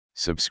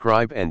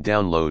Subscribe and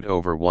download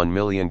over 1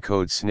 million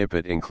code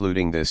snippet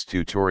including this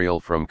tutorial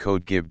from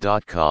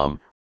codegive.com,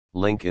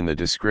 link in the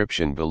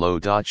description below.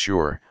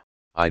 Sure,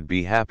 I'd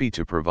be happy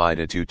to provide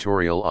a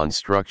tutorial on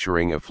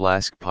structuring a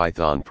Flask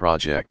Python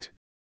project.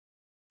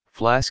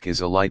 Flask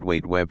is a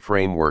lightweight web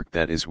framework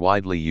that is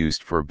widely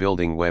used for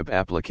building web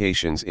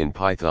applications in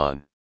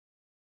Python.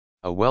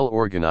 A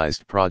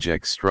well-organized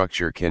project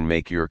structure can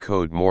make your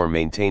code more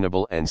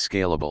maintainable and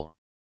scalable.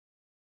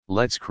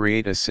 Let's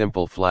create a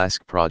simple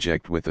Flask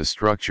project with a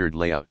structured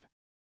layout.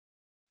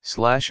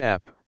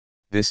 /app,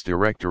 this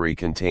directory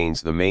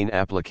contains the main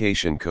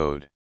application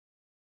code.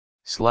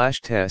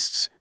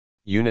 /tests,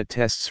 unit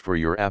tests for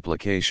your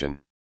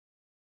application.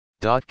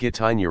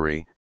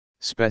 .gitignore,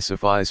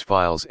 specifies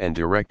files and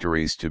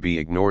directories to be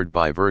ignored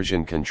by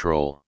version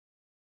control.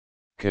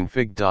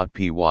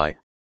 config.py,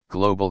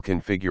 global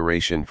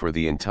configuration for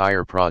the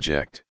entire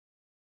project.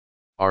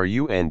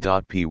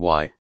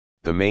 run.py,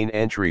 the main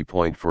entry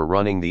point for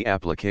running the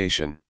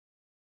application.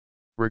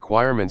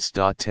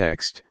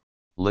 Requirements.txt,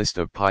 list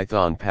of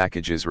Python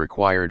packages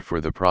required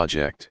for the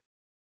project.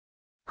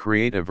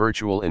 Create a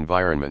virtual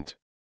environment.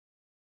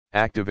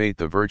 Activate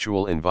the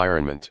virtual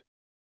environment.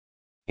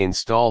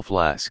 Install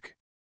Flask.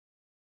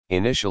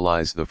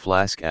 Initialize the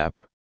Flask app.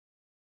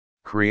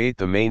 Create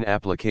the main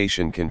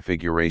application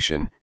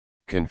configuration,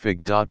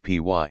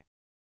 config.py.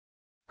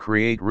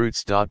 Create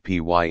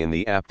routes.py in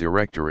the app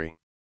directory.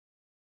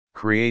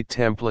 Create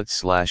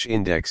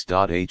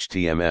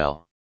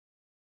template/index.html.